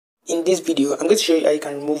In this video, I'm going to show you how you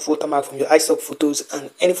can remove watermark from your iStock photos and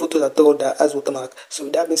any photos at all that has watermark. So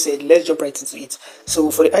with that being said, let's jump right into it. So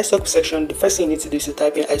for the iStock section, the first thing you need to do is to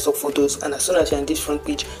type in iStock photos, and as soon as you're on this front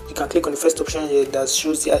page, you can click on the first option here that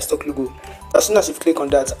shows the iStock logo. As soon as you click on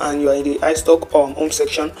that and you are in the iStock home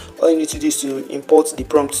section, all you need to do is to import the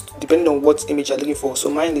prompt depending on what image you're looking for. So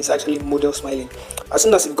mine is actually model smiling. As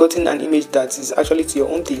soon as you've gotten an image that is actually to your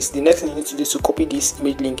own taste, the next thing you need to do is to copy this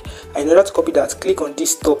image link. And in order to copy that, click on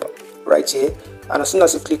this top right here, and as soon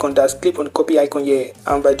as you click on that, click on the copy icon here,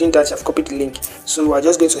 and by doing that you have copied the link. So we're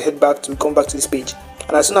just going to head back to come back to this page,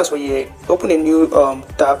 and as soon as we're here, open a new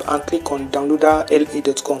tab and click on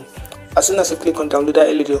downloaderla.com. As soon as you click on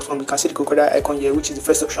downloaderla.com, you can see the crocodile icon here, which is the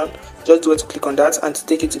first option. Just do it to click on that and to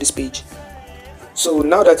take it to this page. So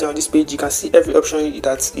now that you're on this page, you can see every option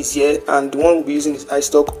that is here, and the one we'll be using is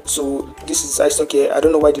iStock. So this is iStock here. I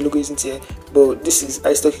don't know why the logo isn't here, but this is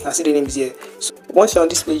iStock. You can see the name is here. So once you're on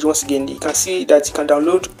this page, once again, you can see that you can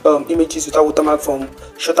download images without watermark from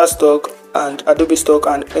Shutterstock and Adobe Stock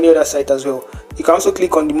and any other site as well. You can also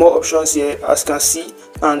click on the more options here, as you can see,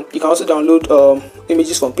 and you can also download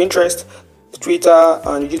images from Pinterest, Twitter,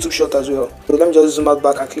 and YouTube Short as well. So let me just zoom out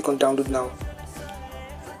back and click on download now.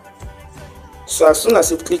 So as soon as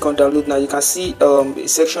you click on download now, you can see a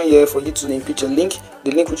section here for you to input your link,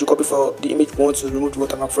 the link which you copy for the image you want to remove the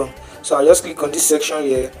watermark from. So I'll just click on this section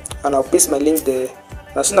here and I'll paste my link there.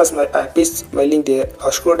 And as soon as I paste my link there,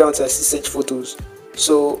 I'll scroll down to I see search photos.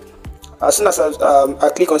 So as soon as I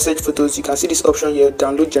click on search photos, you can see this option here,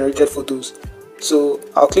 download generated photos. So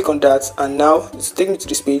I'll click on that, and now it's taking me to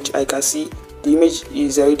this page. I can see the image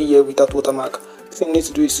is already here without watermark. The thing you need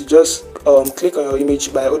to do is to just click on your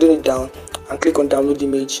image by holding it down and click on download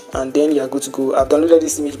image, and then you are good to go. I've downloaded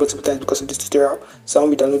this image multiple times because of this tutorial, so I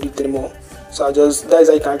won't be downloading it anymore. So that is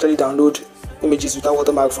how you can actually download images without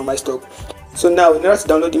watermark from iStock. So now, in order to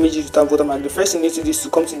download images without watermark, the first thing you need to do is to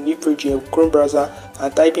come to the new page in your Chrome browser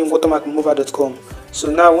and type in watermarkremover.com.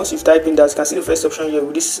 So now, once you've typed in that, you can see the first option here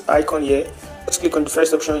with this icon here. Let's click on the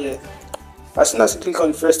first option here. As soon as you click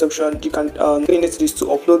on the first option, you can you need to do is to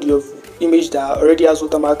upload your image that already has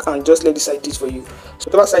watermark, and just let the site do it for you.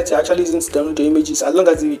 So whatever site you actually using to download the images, as long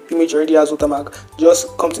as the image already has watermark,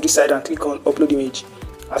 just come to this side and click on upload image.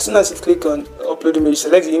 As soon as you click on upload image,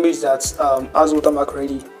 select the image that has watermark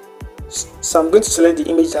already. So I'm going to select the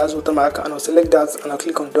image that has watermark, and I'll select that and I'll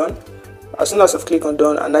click on done. As soon as I've clicked on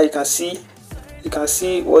done, and now you can see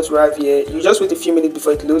what we have here. You just wait a few minutes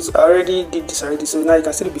before it loads. I already did this already, so now you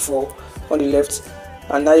can see the before on the left,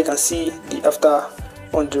 and now you can see the after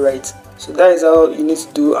on the right. So that is how you need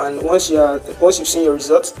to do, and once you've seen your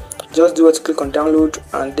results, just do it to click on download,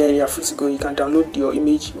 and then you are free to go. You can download your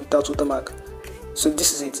image without watermark. So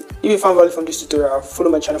this is it. If you found value from this tutorial,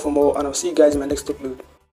 follow my channel for more, and I'll see you guys in my next upload.